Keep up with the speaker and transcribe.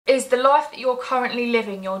Is the life that you're currently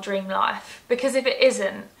living your dream life? Because if it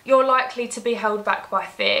isn't, you're likely to be held back by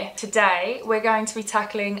fear. Today, we're going to be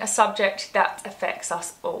tackling a subject that affects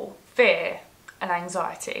us all: fear and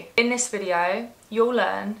anxiety. In this video, you'll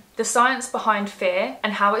learn the science behind fear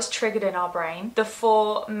and how it's triggered in our brain, the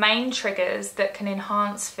 4 main triggers that can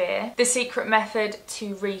enhance fear, the secret method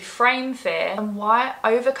to reframe fear, and why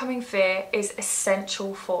overcoming fear is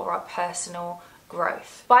essential for our personal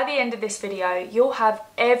growth. By the end of this video, you'll have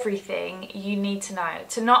everything you need to know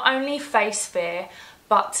to not only face fear,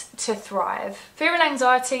 but to thrive. Fear and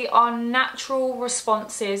anxiety are natural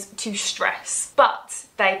responses to stress, but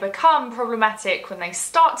they become problematic when they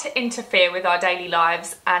start to interfere with our daily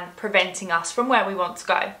lives and preventing us from where we want to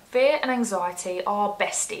go. Fear and anxiety are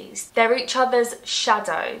besties. They're each other's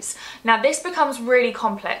shadows. Now, this becomes really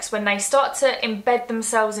complex when they start to embed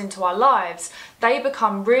themselves into our lives. They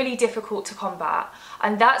become really difficult to combat,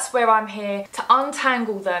 and that's where I'm here to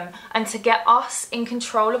untangle them and to get us in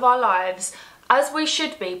control of our lives, as we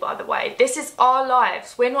should be, by the way. This is our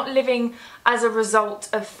lives. We're not living as a result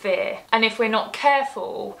of fear. And if we're not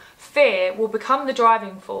careful, fear will become the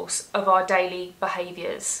driving force of our daily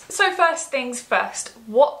behaviours. So first things first,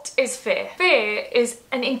 what is fear? Fear is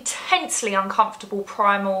an intensely uncomfortable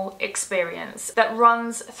primal experience that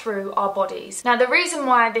runs through our bodies. Now, the reason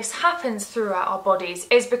why this happens throughout our bodies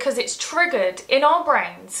is because it's triggered in our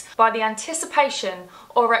brains by the anticipation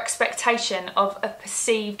or expectation of a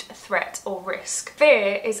perceived threat or risk.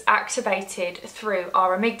 Fear is activated through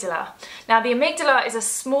our amygdala. Now, the amygdala is a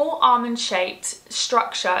small almond-shaped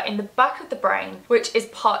structure in the back of the brain, which is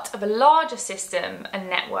part of a larger system and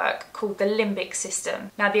network called the limbic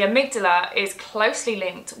system. Now, the amygdala is closely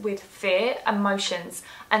linked with fear, emotions,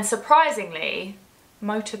 and surprisingly,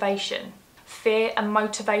 motivation. Fear and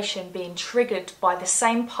motivation being triggered by the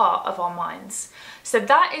same part of our minds. So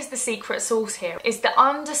that is the secret sauce here, is the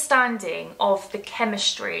understanding of the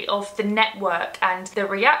chemistry, of the network and the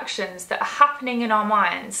reactions that are happening in our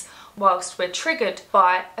minds whilst we're triggered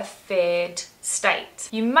by a feared state.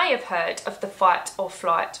 You may have heard of the fight or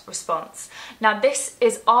flight response. Now, this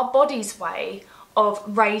is our body's way of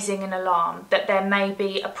raising an alarm that there may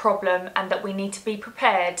be a problem and that we need to be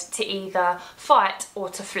prepared to either fight or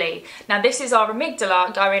to flee. Now, this is our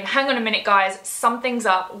amygdala going, hang on a minute guys, something's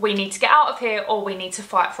up, we need to get out of here or we need to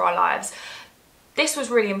fight for our lives. This was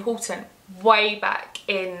really important way back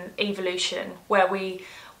in evolution, where we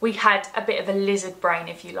had a bit of a lizard brain,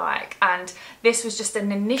 if you like, and this was just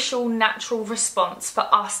an initial natural response for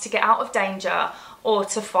us to get out of danger or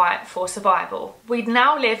to fight for survival. We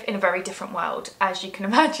now live in a very different world, as you can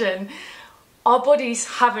imagine. Our bodies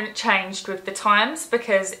haven't changed with the times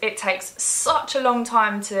because it takes such a long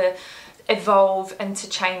time to evolve and to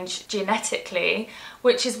change genetically,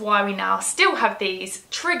 which is why we now still have these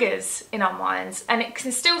triggers in our minds, and it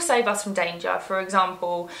can still save us from danger. For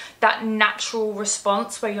example, that natural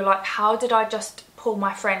response where you're like, how did I just pull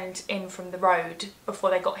my friend in from the road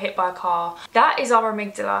before they got hit by a car? That is our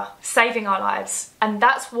amygdala saving our lives, and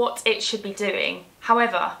that's what it should be doing.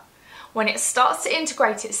 However, when it starts to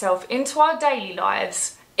integrate itself into our daily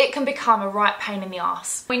lives, it can become a right pain in the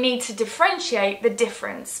arse. We need to differentiate the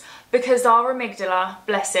difference, because our amygdala,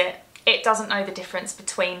 bless it, it doesn't know the difference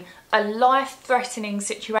between a life-threatening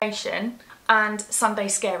situation and Sunday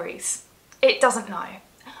scaries. It doesn't know,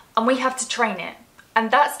 and we have to train it, and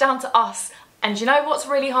that's down to us. And you know what's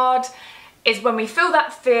really hard is when we feel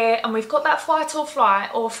that fear and we've got that fight or flight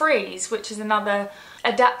or freeze, which is another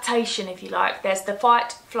adaptation, if you like. There's the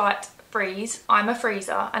fight, flight, freeze. I'm a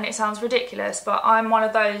freezer, and it sounds ridiculous, but I'm one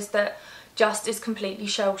of those that just is completely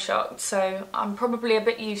shell-shocked, so I'm probably a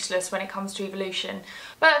bit useless when it comes to evolution.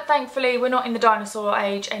 But thankfully we're not in the dinosaur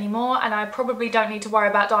age anymore, and I probably don't need to worry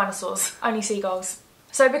about dinosaurs, only seagulls.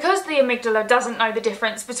 So because the amygdala doesn't know the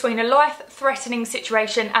difference between a life-threatening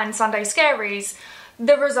situation and Sunday scaries,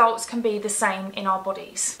 the results can be the same in our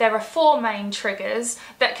bodies. There are 4 main triggers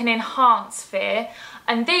that can enhance fear,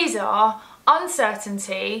 and these are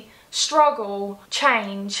uncertainty, struggle,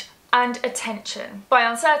 change, and attention. By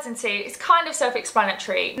uncertainty, it's kind of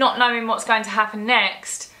self-explanatory. Not knowing what's going to happen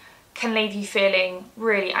next can leave you feeling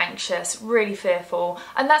really anxious, really fearful,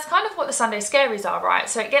 and that's kind of what the Sunday scaries are, right?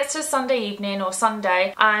 So it gets to Sunday evening or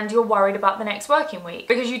Sunday and you're worried about the next working week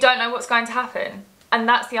because you don't know what's going to happen. And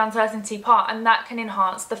that's the uncertainty part, and that can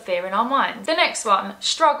enhance the fear in our mind. The next one,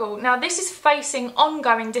 struggle. Now, this is facing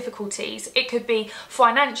ongoing difficulties. It could be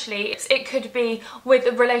financially, it could be with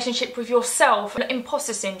a relationship with yourself,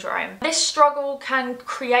 imposter syndrome. This struggle can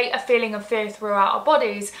create a feeling of fear throughout our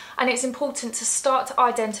bodies, and it's important to start to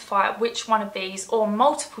identify which one of these or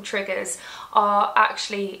multiple triggers are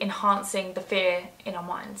actually enhancing the fear in our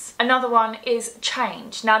minds. Another one is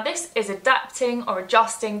change. Now this is adapting or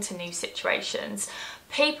adjusting to new situations.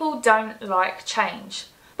 People don't like change,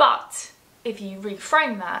 but if you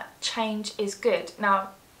reframe that, change is good. Now,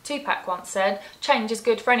 Tupac once said, change is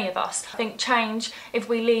good for any of us. I think change, if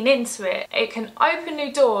we lean into it, it can open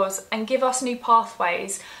new doors and give us new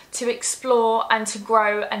pathways to explore and to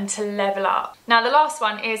grow and to level up. Now, the last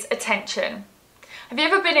one is attention. Have you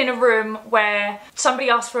ever been in a room where somebody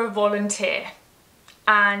asks for a volunteer?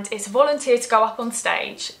 And it's a volunteer to go up on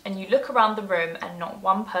stage, and you look around the room and not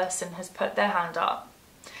one person has put their hand up.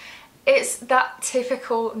 It's that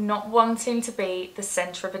typical not wanting to be the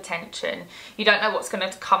centre of attention. You don't know what's going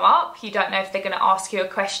to come up, you don't know if they're going to ask you a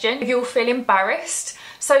question, if you'll feel embarrassed.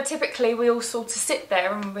 So typically we all sort of sit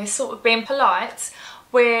there and we're sort of being polite,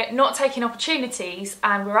 we're not taking opportunities,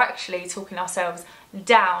 and we're actually talking ourselves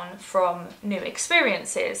down from new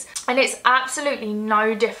experiences. And it's absolutely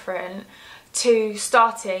no different to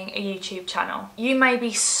starting a YouTube channel. You may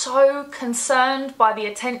be so concerned by the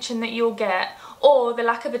attention that you'll get, or the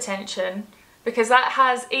lack of attention, because that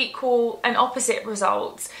has equal and opposite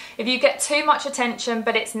results. If you get too much attention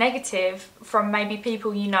but it's negative from maybe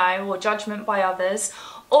people you know, or judgment by others,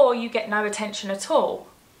 or you get no attention at all,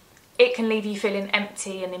 it can leave you feeling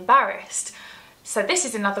empty and embarrassed. So this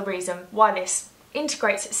is another reason why this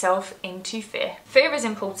integrates itself into fear. Fear is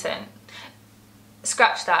important.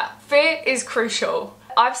 Scratch that. Fear is crucial.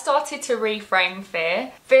 I've started to reframe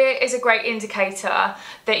fear. Fear is a great indicator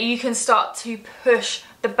that you can start to push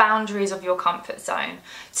the boundaries of your comfort zone,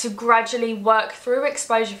 to gradually work through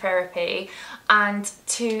exposure therapy and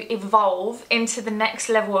to evolve into the next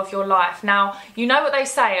level of your life. Now, you know what they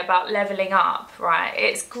say about leveling up, right?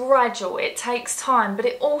 It's gradual, it takes time, but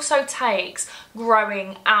it also takes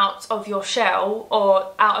growing out of your shell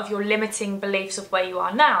or out of your limiting beliefs of where you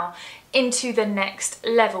are now into the next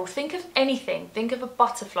level. Think of anything. Think of a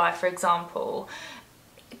butterfly, for example.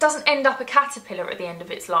 It doesn't end up a caterpillar at the end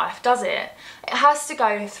of its life, does it? It has to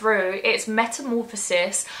go through its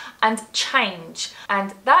metamorphosis and change.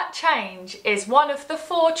 And that change is one of the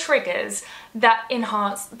 4 triggers that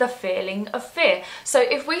enhance the feeling of fear. So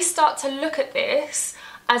if we start to look at this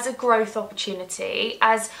as a growth opportunity,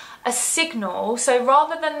 as a signal, so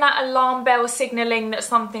rather than that alarm bell signalling that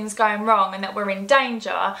something's going wrong and that we're in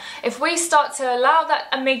danger, if we start to allow that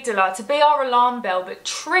amygdala to be our alarm bell but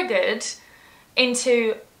triggered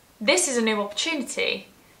into, this is a new opportunity,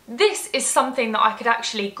 this is something that I could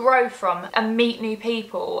actually grow from and meet new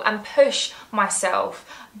people and push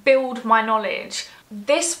myself, build my knowledge.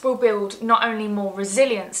 This will build not only more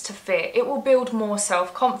resilience to fear, it will build more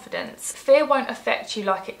self-confidence. Fear won't affect you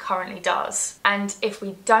like it currently does. And if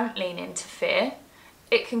we don't lean into fear,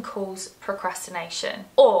 it can cause procrastination.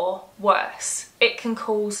 Or worse, it can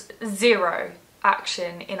cause zero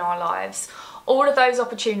action in our lives. All of those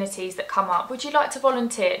opportunities that come up. Would you like to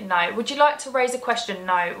volunteer? No. Would you like to raise a question?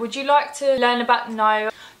 No. Would you like to learn about? No.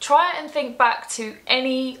 Try and think back to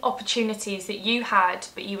any opportunities that you had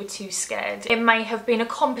but you were too scared. It may have been a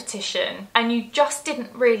competition and you just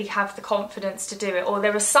didn't really have the confidence to do it, or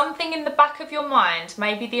there was something in the back of your mind,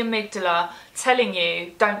 maybe the amygdala, telling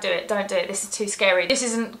you, don't do it, this is too scary, this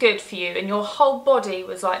isn't good for you, and your whole body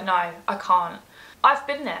was like, no, I can't. I've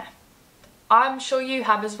been there. I'm sure you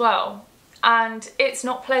have as well. And it's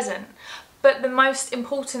not pleasant. But the most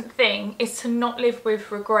important thing is to not live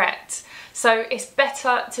with regret. So it's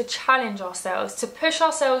better to challenge ourselves, to push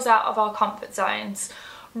ourselves out of our comfort zones,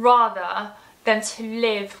 rather than to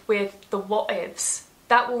live with the what-ifs.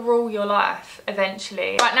 That will rule your life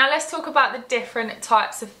eventually. Right, now let's talk about the different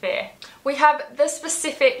types of fear. We have the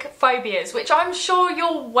specific phobias, which I'm sure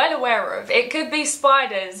you're well aware of. It could be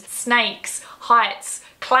spiders, snakes, heights,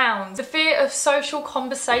 clowns. The fear of social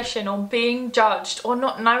conversation or being judged or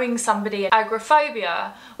not knowing somebody.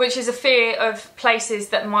 Agoraphobia, which is a fear of places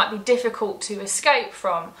that might be difficult to escape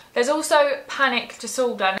from. There's also panic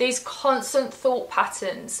disorder. These constant thought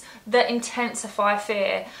patterns that intensify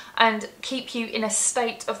fear and keep you in a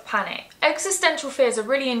state of panic. Existential fear is a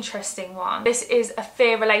really interesting one. This is a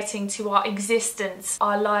fear relating to our existence,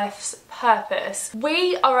 our life's purpose.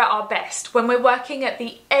 We are at our best when we're working at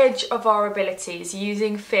the edge of our abilities,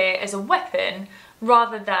 using fear as a weapon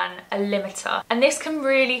rather than a limiter. And this can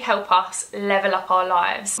really help us level up our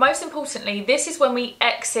lives. Most importantly, this is when we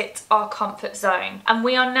exit our comfort zone and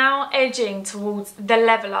we are now edging towards the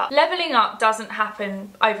level up. Leveling up doesn't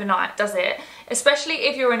happen overnight, does it? Especially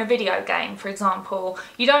if you're in a video game, for example.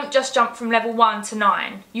 You don't just jump from level 1 to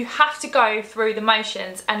 9. You have to go through the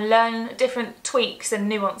motions and learn different tweaks and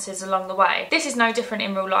nuances along the way. This is no different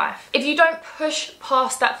in real life. If you don't push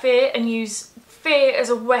past that fear and use fear as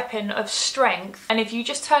a weapon of strength, and if you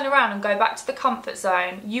just turn around and go back to the comfort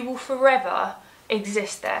zone, you will forever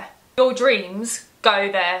exist there. Your dreams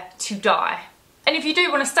go there to die. And if you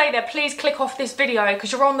do want to stay there, please click off this video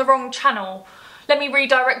because you're on the wrong channel. Let me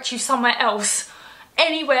redirect you somewhere else.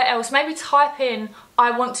 Anywhere else. Maybe type in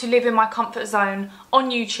 "I want to live in my comfort zone" on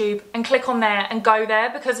YouTube and click on there and go there,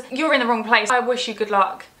 because you're in the wrong place. I wish you good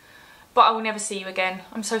luck, but I will never see you again.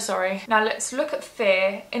 I'm so sorry. Now let's look at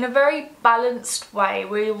fear in a very balanced way.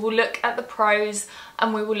 We will look at the pros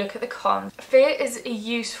and we will look at the cons. Fear is a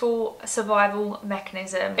useful survival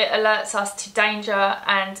mechanism. It alerts us to danger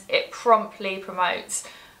and it promptly promotes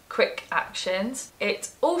quick actions. It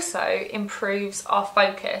also improves our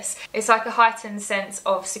focus. It's like a heightened sense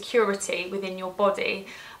of security within your body,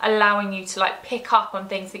 allowing you to like pick up on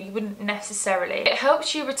things that you wouldn't necessarily. It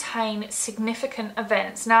helps you retain significant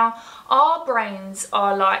events. Now, our brains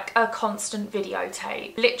are like a constant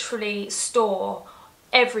videotape, literally store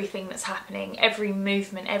everything that's happening, every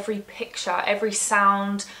movement, every picture, every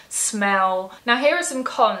sound, smell. Now, here are some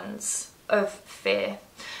cons of fear.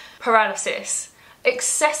 Paralysis.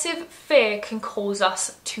 Excessive fear can cause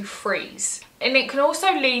us to freeze, and it can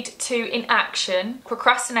also lead to inaction,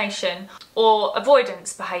 procrastination, or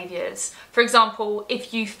avoidance behaviours. For example,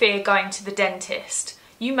 if you fear going to the dentist,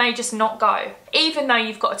 you may just not go, even though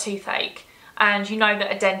you've got a toothache and you know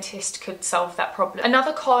that a dentist could solve that problem.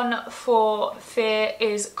 Another con for fear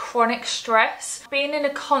is chronic stress. Being in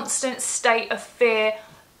a constant state of fear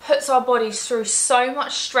puts our bodies through so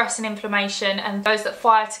much stress and inflammation, and those that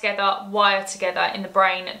fire together wire together in the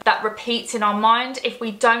brain. That repeats in our mind. If we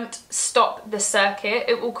don't stop the circuit,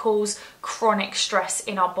 it will cause chronic stress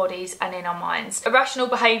in our bodies and in our minds. Irrational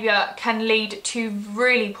behaviour can lead to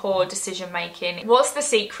really poor decision making. What's the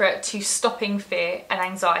secret to stopping fear and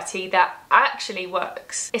anxiety that actually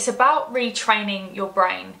works? It's about retraining your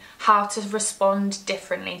brain how to respond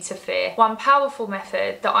differently to fear. One powerful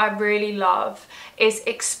method that I really love is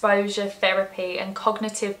exposure therapy and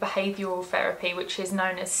cognitive behavioural therapy, which is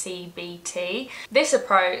known as CBT. This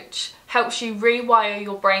approach helps you rewire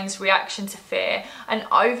your brain's reaction to fear, and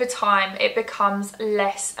over time it becomes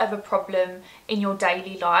less of a problem in your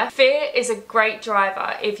daily life. Fear is a great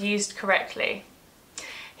driver if used correctly.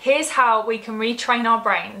 Here's how we can retrain our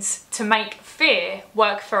brains to make fear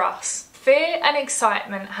work for us. Fear and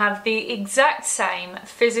excitement have the exact same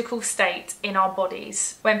physical state in our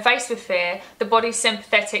bodies. When faced with fear, the body's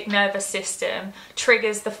sympathetic nervous system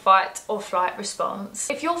triggers the fight or flight response.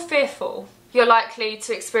 If you're fearful, you're likely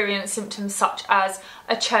to experience symptoms such as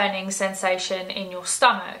a churning sensation in your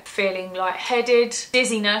stomach, feeling lightheaded,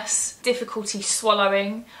 dizziness, difficulty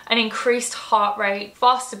swallowing, an increased heart rate,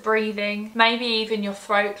 faster breathing, maybe even your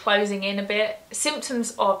throat closing in a bit.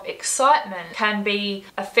 Symptoms of excitement can be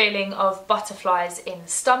a feeling of butterflies in the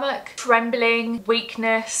stomach, trembling,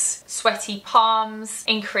 weakness, sweaty palms,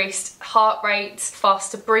 increased heart rate,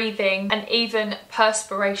 faster breathing, and even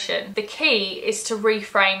perspiration. The key is to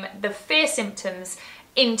reframe the fear symptoms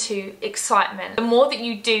into excitement. The more that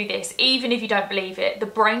you do this, even if you don't believe it, the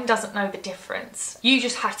brain doesn't know the difference. You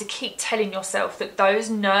just have to keep telling yourself that those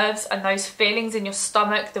nerves and those feelings in your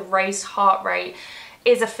stomach, the raised heart rate,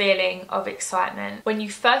 is a feeling of excitement. When you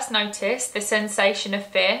first notice the sensation of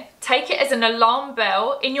fear, take it as an alarm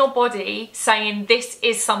bell in your body saying, this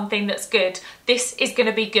is something that's good. This is going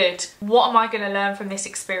to be good. What am I going to learn from this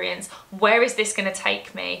experience? Where is this going to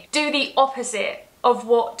take me? Do the opposite of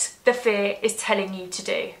what the fear is telling you to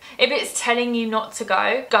do. If it's telling you not to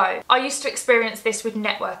go, go. I used to experience this with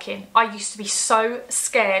networking. I used to be so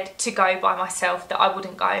scared to go by myself that I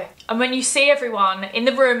wouldn't go. And when you see everyone in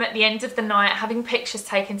the room at the end of the night having pictures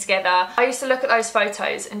taken together, I used to look at those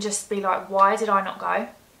photos and just be like, why did I not go?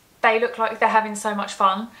 They look like they're having so much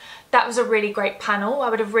fun. That was a really great panel. I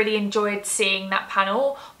would have really enjoyed seeing that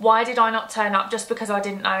panel. Why did I not turn up just because I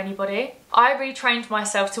didn't know anybody? I retrained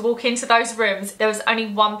myself to walk into those rooms. There was only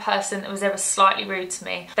one person that was ever slightly rude to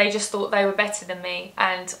me. They just thought they were better than me,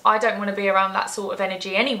 and I don't want to be around that sort of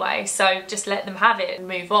energy anyway, so just let them have it and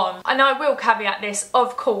move on. And I will caveat this,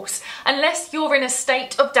 of course, unless you're in a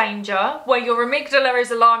state of danger where your amygdala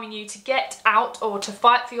is alarming you to get out or to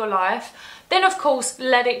fight for your life, then of course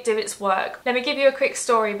let it do its work. Let me give you a quick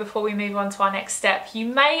story before we move on to our next step. You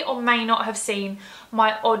may or may not have seen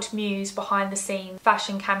my Odd Muse behind the scenes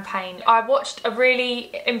fashion campaign. I watched a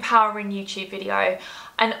really empowering YouTube video,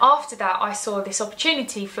 and after that I saw this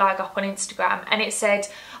opportunity flag up on Instagram and it said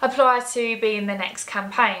apply to be in the next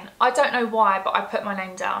campaign. I don't know why, but I put my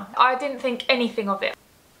name down. I didn't think anything of it.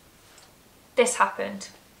 This happened.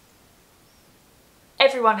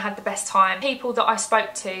 Everyone had the best time. People that I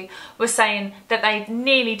spoke to were saying that they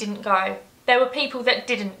nearly didn't go. There were people that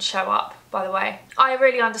didn't show up. by the way. I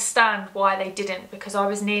really understand why they didn't, because I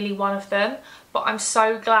was nearly one of them, but I'm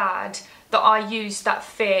so glad that I used that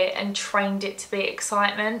fear and trained it to be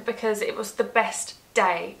excitement, because it was the best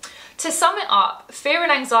day. To sum it up, fear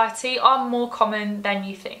and anxiety are more common than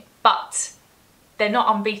you think, but they're not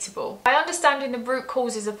unbeatable. By understanding the root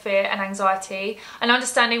causes of fear and anxiety and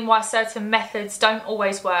understanding why certain methods don't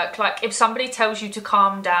always work, like if somebody tells you to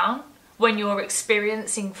calm down when you're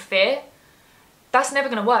experiencing fear, that's never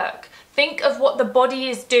going to work. Think of what the body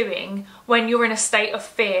is doing when you're in a state of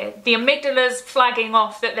fear. The amygdala's flagging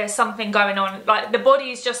off that there's something going on. Like the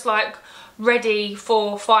body is just like ready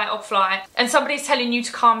for fight or flight, and somebody's telling you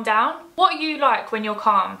to calm down. What are you like when you're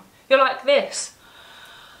calm? You're like this.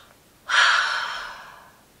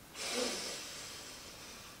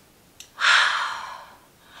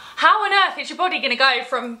 How on earth is your body going to go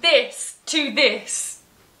from this to this?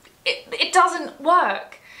 It doesn't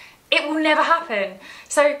work. It will never happen.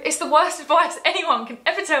 So it's the worst advice anyone can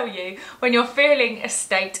ever tell you when you're feeling a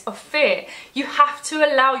state of fear. You have to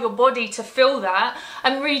allow your body to feel that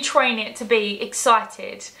and retrain it to be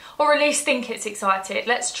excited, or at least think it's excited.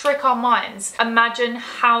 Let's trick our minds. Imagine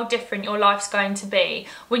how different your life's going to be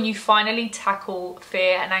when you finally tackle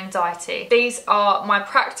fear and anxiety. These are my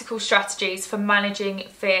practical strategies for managing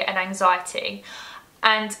fear and anxiety.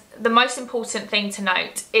 And the most important thing to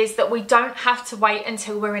note is that we don't have to wait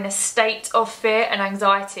until we're in a state of fear and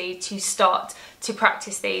anxiety to start to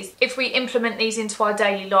practice these. If we implement these into our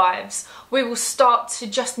daily lives, we will start to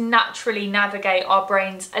just naturally navigate our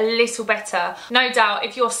brains a little better. No doubt,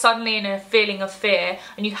 if you're suddenly in a feeling of fear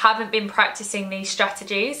and you haven't been practicing these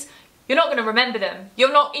strategies, you're not going to remember them.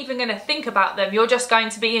 You're not even going to think about them. You're just going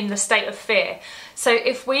to be in the state of fear. So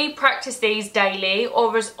if we practice these daily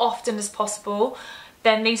or as often as possible,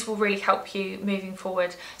 then these will really help you moving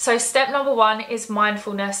forward. So step number 1 is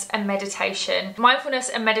mindfulness and meditation. Mindfulness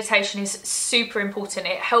and meditation is super important.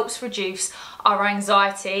 It helps reduce our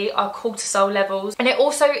anxiety, our cortisol levels, and it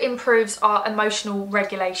also improves our emotional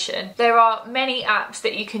regulation. There are many apps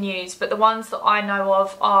that you can use, but the ones that I know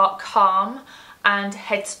of are Calm and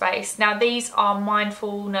Headspace. Now these are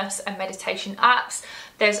mindfulness and meditation apps.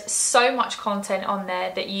 There's so much content on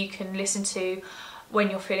there that you can listen to when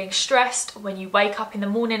you're feeling stressed, when you wake up in the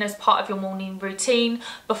morning as part of your morning routine,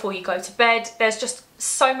 before you go to bed. There's just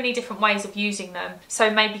so many different ways of using them, so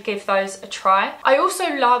maybe give those a try. I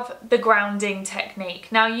also love the grounding technique.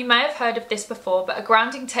 Now you may have heard of this before, but a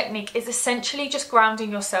grounding technique is essentially just grounding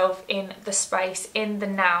yourself in the space, in the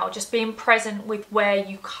now, just being present with where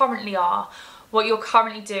you currently are, what you're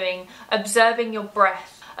currently doing, observing your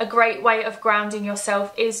breath. A great way of grounding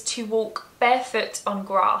yourself is to walk barefoot on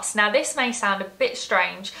grass. Now this may sound a bit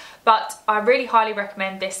strange, but I really highly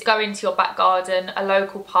recommend this. Go into your back garden, a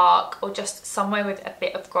local park, or just somewhere with a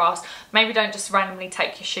bit of grass. Maybe don't just randomly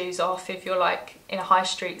take your shoes off if you're like in a high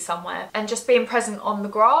street somewhere. And just being present on the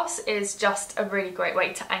grass is just a really great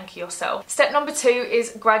way to anchor yourself. Step number 2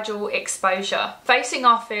 is gradual exposure. Facing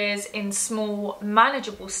our fears in small,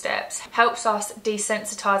 manageable steps helps us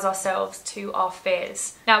desensitize ourselves to our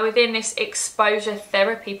fears. Now within this exposure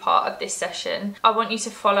therapy part of this session, I want you to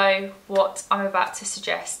follow what I'm about to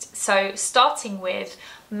suggest. So starting with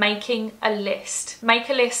making a list. Make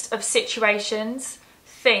a list of situations,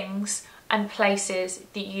 things, and places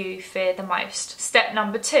that you fear the most. Step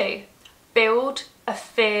number 2, build a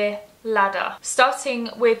fear ladder. Starting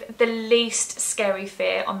with the least scary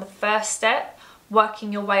fear on the first step,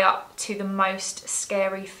 working your way up to the most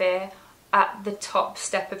scary fear at the top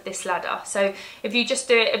step of this ladder. So if you just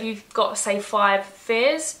do it, if you've got say 5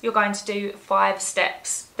 fears, you're going to do 5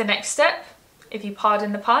 steps. The next step, if you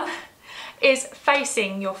pardon the pun, is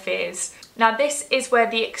facing your fears. Now this is where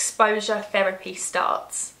the exposure therapy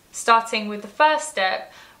starts. Starting with the first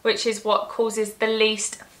step, which is what causes the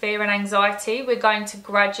least fear and anxiety, we're going to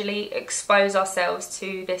gradually expose ourselves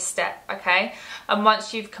to this step, okay? And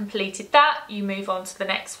once you've completed that, you move on to the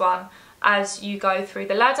next one. As you go through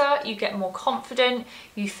the ladder, you get more confident,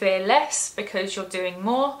 you fear less because you're doing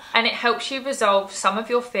more, and it helps you resolve some of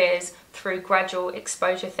your fears through gradual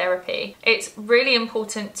exposure therapy. It's really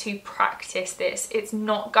important to practice this. It's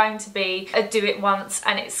not going to be a do it once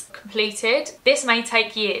and it's completed. This may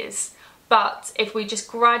take years, but if we just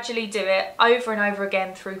gradually do it over and over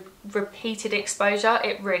again through repeated exposure,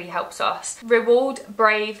 it really helps us. Reward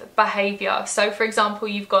brave behaviour. So for example,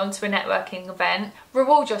 you've gone to a networking event,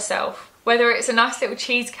 reward yourself. Whether it's a nice little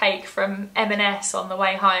cheesecake from M&S on the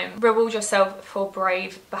way home, reward yourself for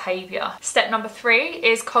brave behaviour. Step number 3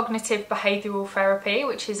 is cognitive behavioural therapy,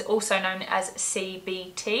 which is also known as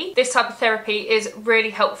CBT. This type of therapy is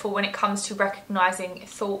really helpful when it comes to recognising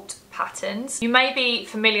thought patterns patterns. You may be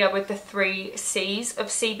familiar with the 3 C's of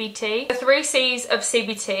CBT. The 3 C's of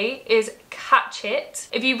CBT is catch it.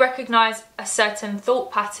 If you recognize a certain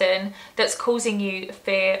thought pattern that's causing you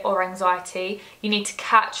fear or anxiety, you need to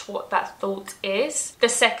catch what that thought is. The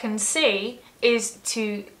second C is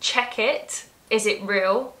to check it. Is it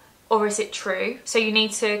real or is it true? So you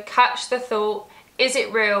need to catch the thought. Is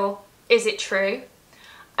it real? Is it true?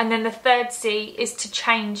 And then the third C is to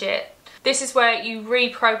change it. This is where you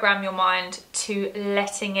reprogram your mind to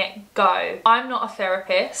letting it go. I'm not a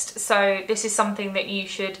therapist, so this is something that you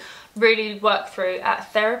should really work through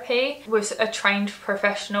at therapy with a trained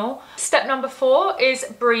professional. Step number 4 is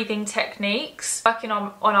breathing techniques. Working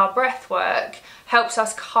on our breath work helps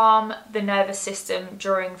us calm the nervous system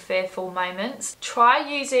during fearful moments. Try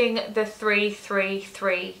using the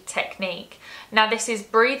 3-3-3 technique. Now this is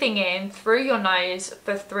breathing in through your nose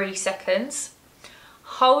for 3 seconds,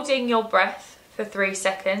 holding your breath for 3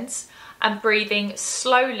 seconds, and breathing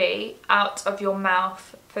slowly out of your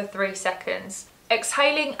mouth for 3 seconds.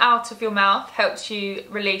 Exhaling out of your mouth helps you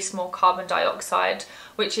release more carbon dioxide,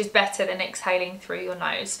 which is better than exhaling through your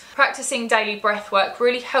nose. Practicing daily breath work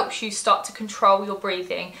really helps you start to control your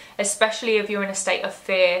breathing, especially if you're in a state of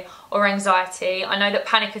fear or anxiety. I know that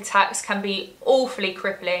panic attacks can be awfully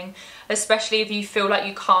crippling, especially if you feel like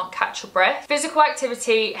you can't catch your breath. Physical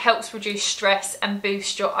activity helps reduce stress and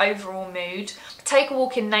boost your overall mood. Take a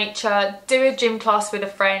walk in nature, do a gym class with a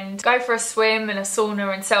friend, go for a swim and a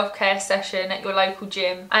sauna and self-care session at your local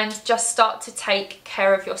gym, and just start to take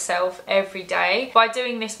care of yourself every day. By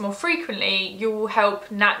doing this more frequently, you will help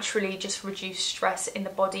naturally just reduce stress in the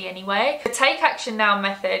body anyway. The take action now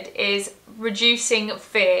method is reducing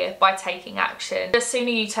fear by taking action. The sooner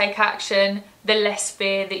you take action, the less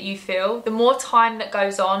fear that you feel. The more time that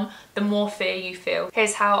goes on, the more fear you feel.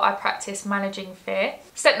 Here's how I practice managing fear.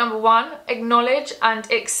 Step number 1, acknowledge and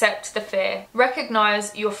accept the fear.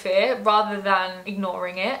 Recognize your fear rather than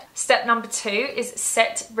ignoring it. Step number 2 is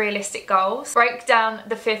set realistic goals. Break down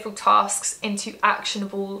the fearful tasks into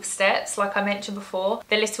actionable steps, like I mentioned before.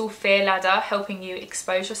 The little fear ladder, helping you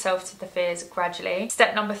expose yourself to the fears gradually.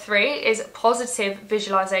 Step number 3 is positive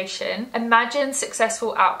visualization. Imagine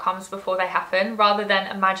successful outcomes before they happen, rather than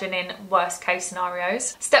imagining worst case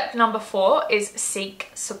scenarios. Step number 4 is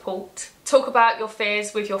seek support. Talk about your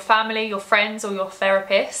fears with your family, your friends, or your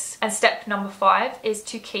therapist. And step number 5 is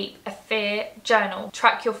to keep a fear journal.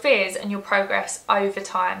 Track your fears and your progress over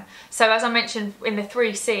time. So as I mentioned in the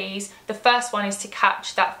 3 C's, the first one is to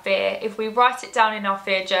catch that fear. If we write it down in our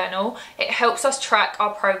fear journal, it helps us track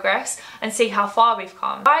our progress and see how far we've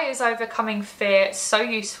come. Why is overcoming fear so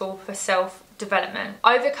useful for self-development?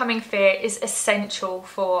 Overcoming fear is essential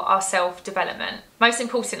for our self-development. Most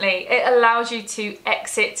importantly, it allows you to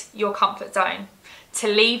exit your comfort zone, to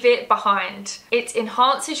leave it behind. It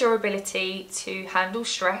enhances your ability to handle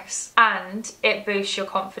stress and it boosts your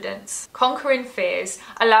confidence. Conquering fears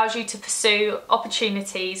allows you to pursue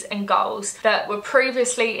opportunities and goals that were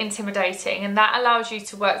previously intimidating, and that allows you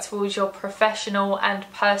to work towards your professional and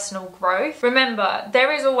personal growth. Remember,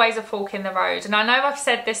 there is always a fork in the road, and I know I've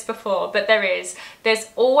said this before, but there's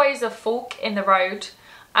always a fork in the road,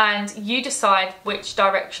 and you decide which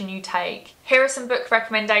direction you take. Here are some book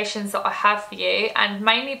recommendations that I have for you, and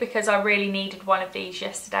mainly because I really needed one of these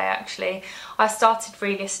yesterday actually. I started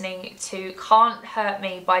re-listening to Can't Hurt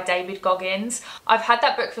Me by David Goggins. I've had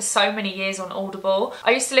that book for so many years on Audible.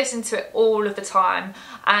 I used to listen to it all of the time,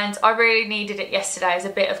 and I really needed it yesterday as a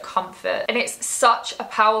bit of comfort. And it's such a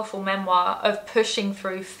powerful memoir of pushing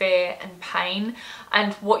through fear and pain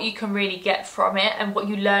and what you can really get from it and what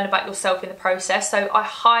you learn about yourself in the process. So I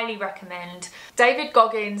highly recommend. David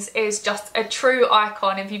Goggins is just a true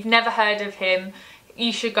icon. If you've never heard of him,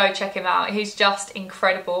 you should go check him out. He's just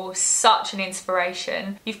incredible, such an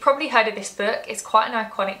inspiration. You've probably heard of this book. It's quite an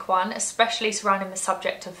iconic one, especially surrounding the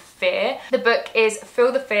subject of fear. The book is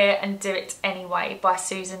Feel the Fear and Do It Anyway by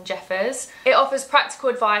Susan Jeffers. It offers practical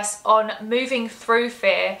advice on moving through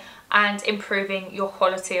fear and improving your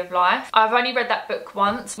quality of life. I've only read that book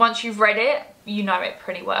once. Once you've read it, you know it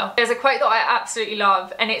pretty well. There's a quote that I absolutely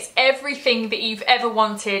love, and it's everything that you've ever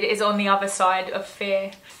wanted is on the other side of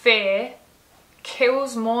fear. Fear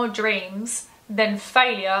kills more dreams than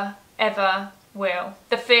failure ever will.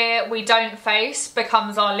 The fear we don't face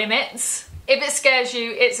becomes our limits. If it scares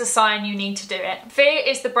you, it's a sign you need to do it. Fear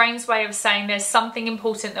is the brain's way of saying there's something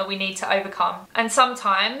important that we need to overcome. And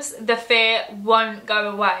sometimes the fear won't go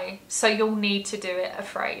away, so you'll need to do it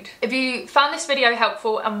afraid. If you found this video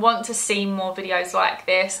helpful and want to see more videos like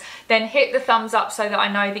this, then hit the thumbs up so that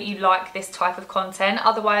I know that you like this type of content.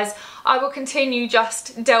 Otherwise, I will continue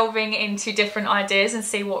just delving into different ideas and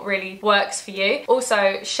see what really works for you.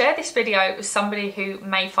 Also, share this video with somebody who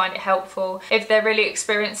may find it helpful. If they're really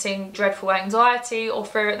experiencing dreadful anxiety or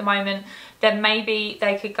fear at the moment, then maybe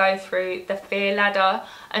they could go through the fear ladder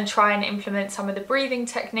and try and implement some of the breathing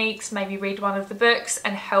techniques, maybe read one of the books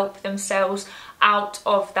and help themselves out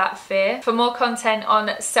of that fear. For more content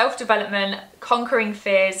on self-development, conquering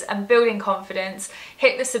fears and building confidence,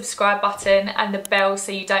 hit the subscribe button and the bell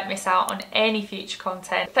so you don't miss out on any future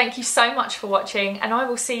content. Thank you so much for watching, and I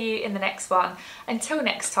will see you in the next one. Until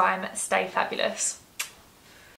next time, stay fabulous.